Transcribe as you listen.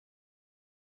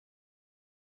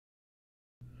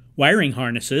Wiring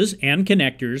harnesses and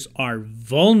connectors are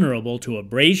vulnerable to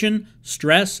abrasion,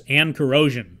 stress, and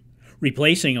corrosion.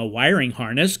 Replacing a wiring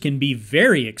harness can be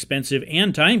very expensive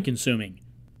and time-consuming.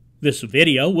 This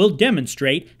video will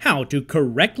demonstrate how to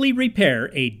correctly repair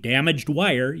a damaged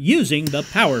wire using the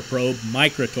Power Probe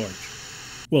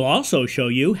microtorch. We'll also show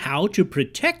you how to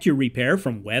protect your repair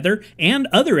from weather and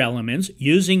other elements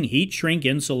using heat shrink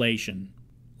insulation.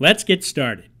 Let's get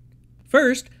started.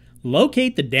 First,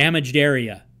 locate the damaged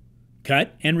area.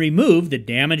 Cut and remove the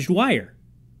damaged wire.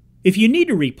 If you need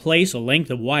to replace a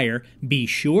length of wire, be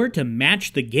sure to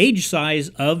match the gauge size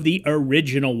of the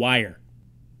original wire.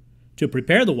 To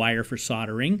prepare the wire for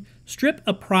soldering, strip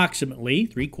approximately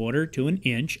 3/4 to an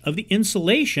inch of the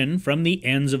insulation from the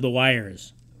ends of the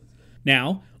wires.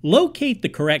 Now, locate the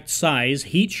correct size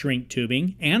heat shrink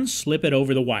tubing and slip it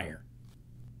over the wire.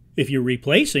 If you're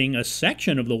replacing a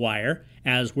section of the wire,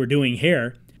 as we're doing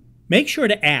here, make sure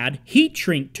to add heat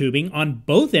shrink tubing on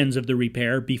both ends of the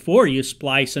repair before you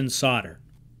splice and solder.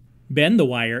 Bend the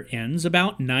wire ends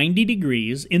about 90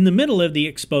 degrees in the middle of the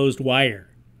exposed wire.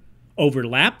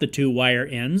 Overlap the two wire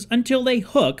ends until they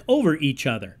hook over each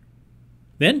other.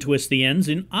 Then twist the ends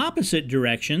in opposite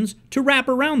directions to wrap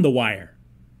around the wire.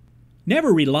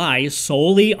 Never rely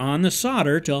solely on the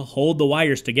solder to hold the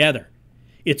wires together.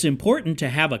 It's important to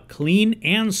have a clean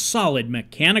and solid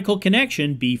mechanical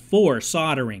connection before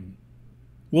soldering.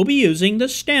 We'll be using the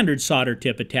standard solder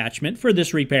tip attachment for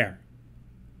this repair.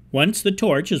 Once the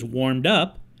torch is warmed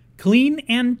up, clean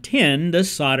and tin the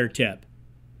solder tip.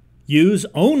 Use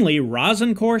only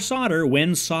Rosin-Core solder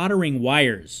when soldering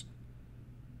wires.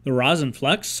 The rosin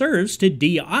flux serves to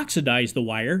deoxidize the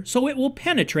wire so it will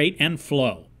penetrate and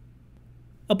flow.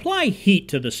 Apply heat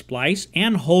to the splice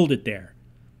and hold it there.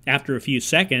 After a few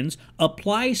seconds,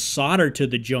 apply solder to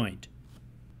the joint.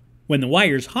 When the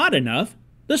wire's hot enough,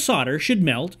 the solder should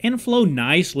melt and flow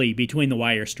nicely between the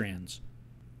wire strands.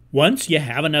 Once you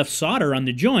have enough solder on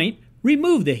the joint,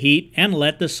 remove the heat and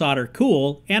let the solder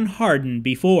cool and harden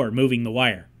before moving the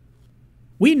wire.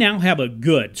 We now have a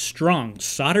good, strong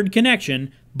soldered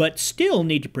connection, but still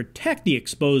need to protect the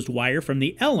exposed wire from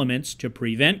the elements to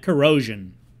prevent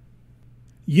corrosion.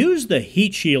 Use the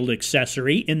heat shield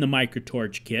accessory in the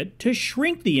microtorch kit to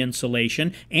shrink the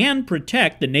insulation and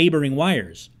protect the neighboring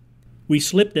wires. We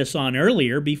slipped this on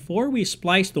earlier before we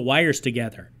spliced the wires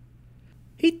together.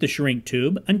 Heat the shrink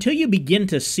tube until you begin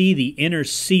to see the inner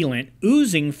sealant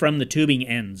oozing from the tubing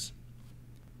ends.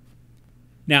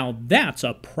 Now that's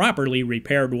a properly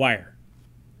repaired wire.